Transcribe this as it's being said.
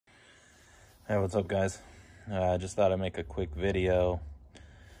Hey, what's up, guys? I just thought I'd make a quick video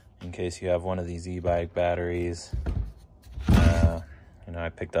in case you have one of these e-bike batteries. I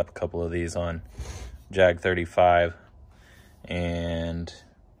picked up a couple of these on Jag 35, and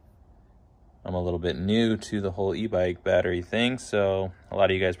I'm a little bit new to the whole e-bike battery thing, so a lot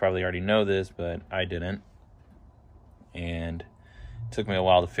of you guys probably already know this, but I didn't. And it took me a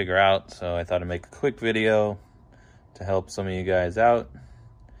while to figure out, so I thought I'd make a quick video to help some of you guys out,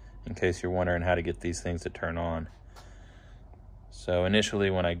 in case you're wondering how to get these things to turn on. So initially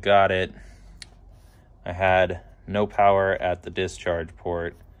when I got it, I had no power at the discharge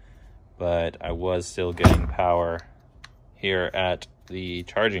port, but I was still getting power here at the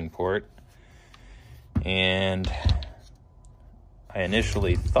charging port. And I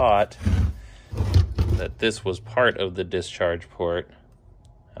initially thought that this was part of the discharge port.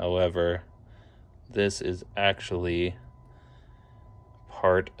 However, this is actually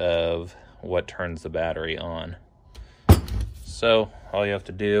part of what turns the battery on. So all you have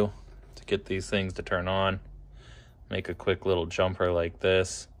to do to get these things to turn on, make a quick little jumper like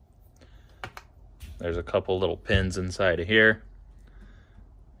this. There's a couple little pins inside of here.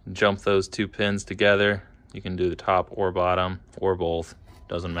 Jump those two pins together. You can do the top or bottom or both,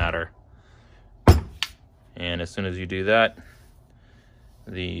 doesn't matter. And as soon as you do that,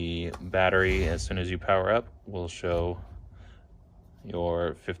 the battery, as soon as you power up, will show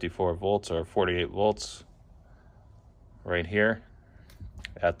your 54 volts or 48 volts right here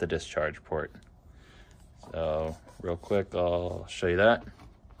at the discharge port. So real quick, I'll show you that.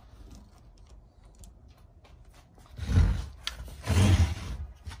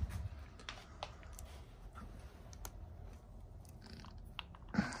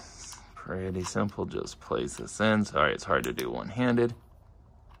 Pretty simple, just place this in. Sorry, it's hard to do one-handed.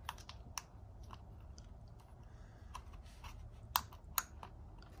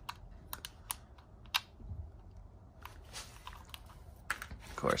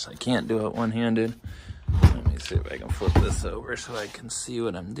 Of course, I can't do it one-handed. Let me see if I can flip this over so I can see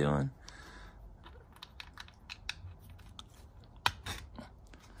what I'm doing.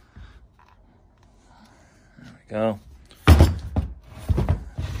 There we go.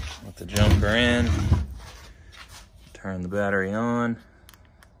 Put the jumper in. Turn the battery on.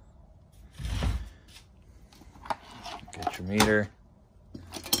 Get your meter.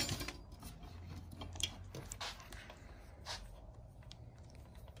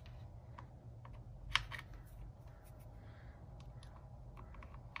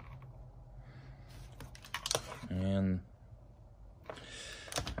 And,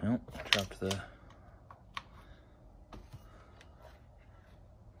 well, dropped the,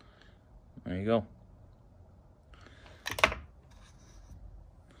 there you go. All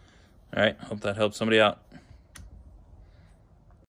right, hope that helps somebody out.